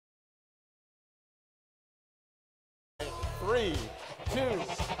3, 2,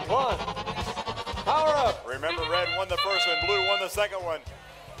 1. Power up. Remember, red won the first one, blue won the second one.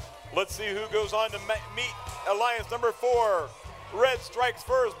 Let's see who goes on to meet alliance number 4. Red strikes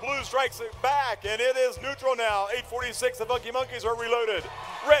first, blue strikes it back, and it is neutral now. 8:46, the Funky Monkeys are reloaded.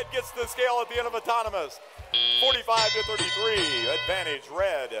 Red gets the scale at the end of autonomous. 45 to 33, advantage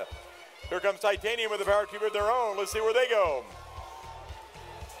red. Here comes Titanium with a power cube of their own. Let's see where they go.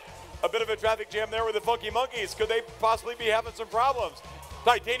 A bit of a traffic jam there with the Funky Monkeys. Could they possibly be having some problems?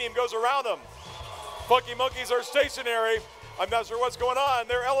 Titanium goes around them. Funky Monkeys are stationary. I'm not sure what's going on.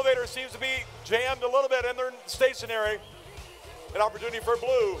 Their elevator seems to be jammed a little bit and they're stationary. An opportunity for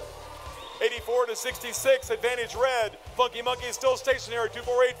blue. 84 to 66, advantage red. Funky Monkeys still stationary,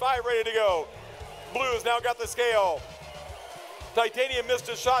 2485 ready to go. Blue has now got the scale. Titanium missed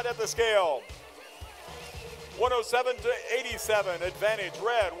a shot at the scale. 107 to 87, advantage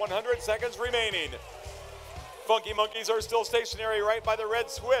red, 100 seconds remaining. Funky Monkeys are still stationary right by the red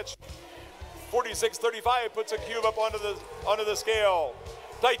switch. 46-35 puts a cube up onto the scale.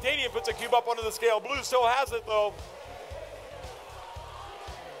 Titanium puts a cube up onto the scale. Blue still has it though.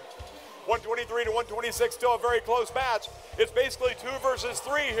 123 to 126, still a very close match. It's basically 2 versus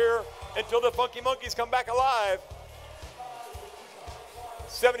 3 here until the Funky Monkeys come back alive.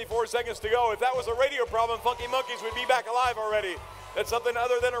 74 seconds to go. If that was a radio problem, Funky Monkeys would be back alive already. That's something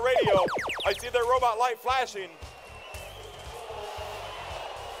other than a radio. I see their robot light flashing.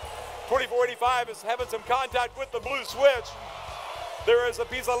 2485 is having some contact with the blue switch. There is a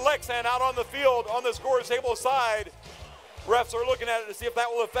piece of Lexan out on the field on the score table side. Refs are looking at it to see if that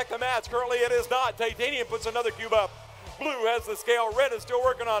will affect the match. Currently it is not. Titanium puts another cube up. Blue has the scale. Red is still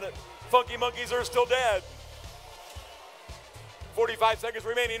working on it. Funky Monkeys are still dead. 45 seconds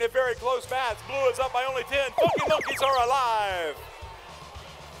remaining. A very close match. Blue is up by only 10. Funky Monkeys are alive.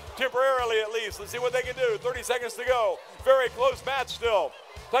 Temporarily at least. Let's see what they can do. 30 seconds to go. Very close match still.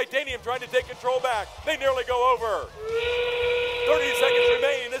 Titanium trying to take control back. They nearly go over. 30 seconds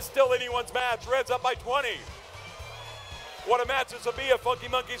remaining. It's still anyone's match. Red's up by 20. What a match this will be if Funky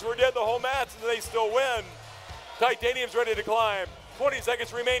Monkeys were dead the whole match and they still win. Titanium's ready to climb. 20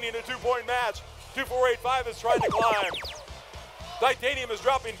 seconds remaining, a 2-point match. 2485 is trying to climb. Titanium is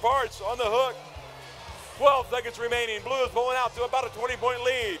dropping parts on the hook. 12 seconds remaining. Blue is pulling out to about a 20-point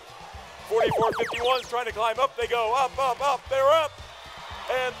lead. 4451 is trying to climb. Up they go. Up, up, up. They're up.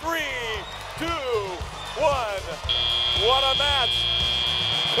 And 3, 2, 1. What a match.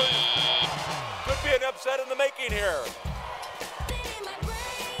 Could be an upset in the making here.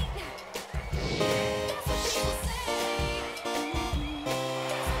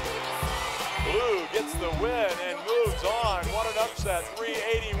 Blue gets the win and moves on. What an upset.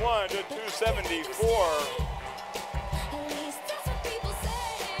 381 to 274.